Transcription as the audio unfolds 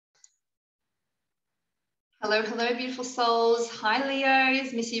Hello, hello, beautiful souls. Hi,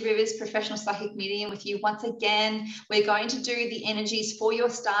 Leos. Missy Rivers, professional psychic medium with you once again. We're going to do the energies for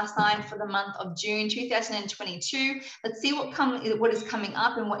your star sign for the month of June 2022. Let's see what is coming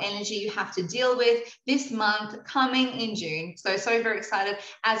up and what energy you have to deal with this month coming in June. So very excited.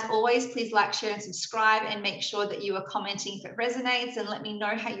 As always, please like, share, and subscribe, and make sure that you are commenting if it resonates, and let me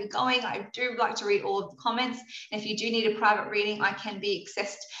know how you're going. I do like to read all of the comments. And if you do need a private reading, I can be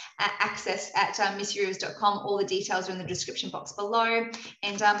accessed at missyrivers.com. All the details are in the description box below,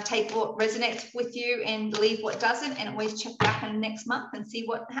 and take what resonates with you and leave what doesn't, and always check back in next month and see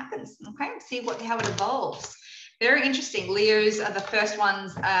what happens. Okay, see how it evolves. Very interesting. Leos are the first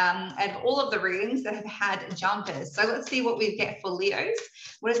ones out of all of the readings that have had jumpers. So let's see what we get for Leos.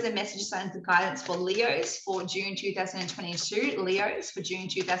 What is the message, signs, and guidance for Leos for June 2022? Leos for June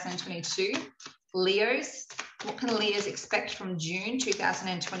 2022. Leos, what can Leos expect from June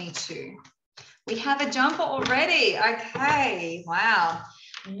 2022? We have a jumper already. Okay.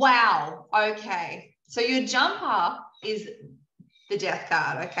 Wow. Okay. So your jumper is the death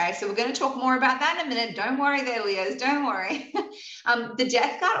card. Okay. So we're going to talk more about that in a minute. Don't worry there, Leos. Don't worry. The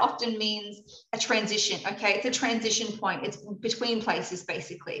death card often means a transition. Okay. It's a transition point. It's between places,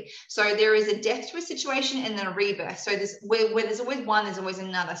 basically. So there is a death to a situation and then a rebirth. So where there's always one, there's always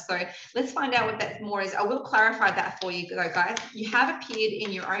another. So let's find out what that more is. I will clarify that for you, guys. You have appeared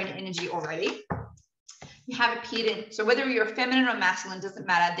in your own energy already. You have appeared in, so whether you're feminine or masculine, doesn't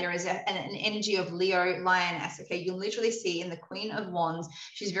matter. There is an energy of Leo, lioness. Okay, you'll literally see in the Queen of Wands,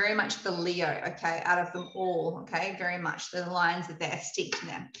 she's very much the Leo. Okay, out of them all. Okay, very much the lions that they're steeped in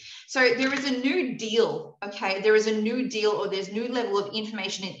them. So there is a new deal. Okay, there is a new deal, or there's new level of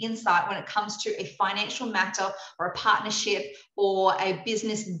information and insight when it comes to a financial matter or a partnership or a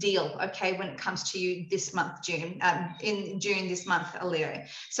business deal. Okay, when it comes to you this month, June, in June this month, Leo.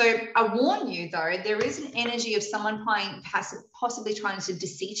 So I warn you though, there is an energy of someone possibly trying to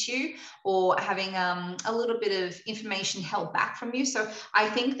deceive you, or having a little bit of information held back from you. So I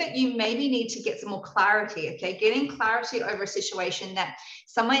think that you maybe need to get some more clarity. Okay, getting clarity over a situation that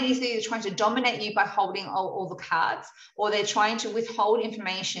someone is either trying to dominate you by holding all the cards, or they're trying to withhold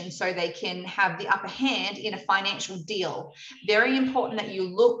information so they can have the upper hand in a financial deal. Very important that you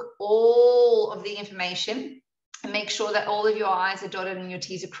look all of the information and make sure that all of your I's are dotted and your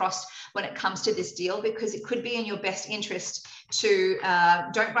T's are crossed when it comes to this deal, because it could be in your best interest to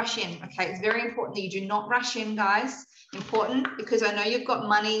don't rush in. Okay, it's very important that you do not rush in, guys. Important, because I know you've got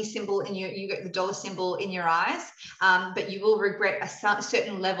money symbol in you got the dollar symbol in your eyes, but you will regret a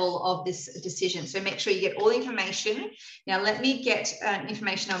certain level of this decision. So make sure you get all the information. Now let me get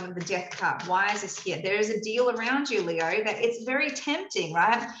information on the death card. Why is this here? There is a deal around you, Leo, that it's very tempting,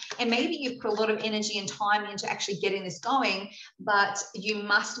 right? And maybe you've put a lot of energy and time into actually getting this going, but you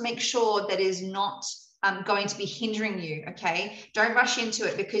must make sure that is not going to be hindering you. Okay, don't rush into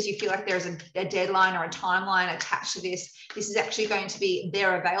it because you feel like there's a deadline or a timeline attached to this. This is actually going to be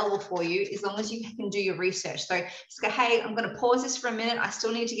there available for you as long as you can do your research. So just go, hey, I'm going to pause this for a minute. I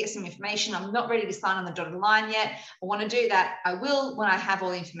still need to get some information. I'm not ready to sign on the dotted line yet. I want to do that. I will when I have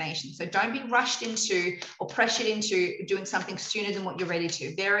all the information. So don't be rushed into or pressured into doing something sooner than what you're ready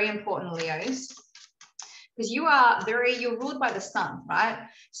to. Very important, Leos. Because you're ruled by the sun, right?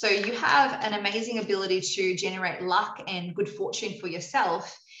 So you have an amazing ability to generate luck and good fortune for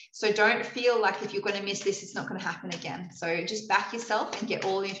yourself. So don't feel like if you're going to miss this, it's not going to happen again. So just back yourself and get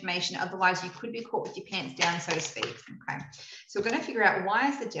all the information. Otherwise, you could be caught with your pants down, so to speak. Okay. So we're going to figure out, why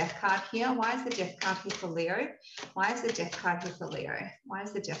is the death card here? Why is the death card here for Leo? Why is the death card here for Leo? Why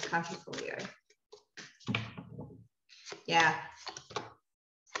is the death card here for Leo? Yeah.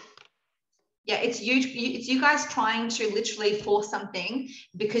 Yeah, it's you guys trying to literally force something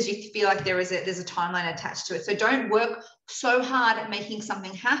because you feel like there's a timeline attached to it. So don't work so hard at making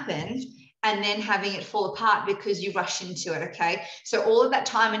something happen and then having it fall apart because you rush into it. Okay, so all of that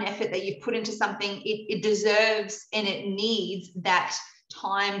time and effort that you've put into something, it deserves and it needs that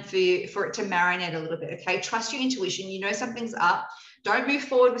time for it to marinate a little bit. Okay, trust your intuition. You know something's up. Don't move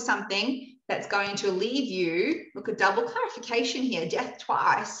forward with something that's going to leave you. Look, a double clarification here, death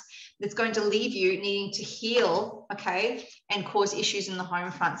twice. That's going to leave you needing to heal, okay, and cause issues in the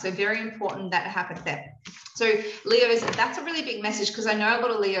home front. So very important that happens there. So Leos, that's a really big message, because I know a lot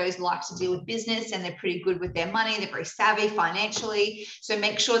of Leos like to deal with business and they're pretty good with their money. They're very savvy financially. So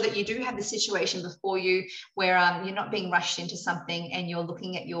make sure that you do have the situation before you where you're not being rushed into something, and you're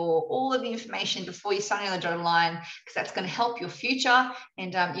looking at all of the information before you sign on the dotted line, because that's going to help your future,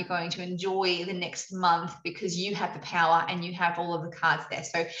 and you're going to enjoy the next month because you have the power and you have all of the cards there.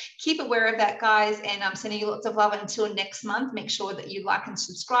 So keep aware of that, guys, and I'm sending you lots of love until next month. Make sure that you like and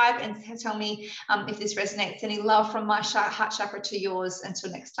subscribe, and tell me if this resonates Sending love from my heart chakra to yours.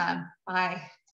 Until next time. Bye.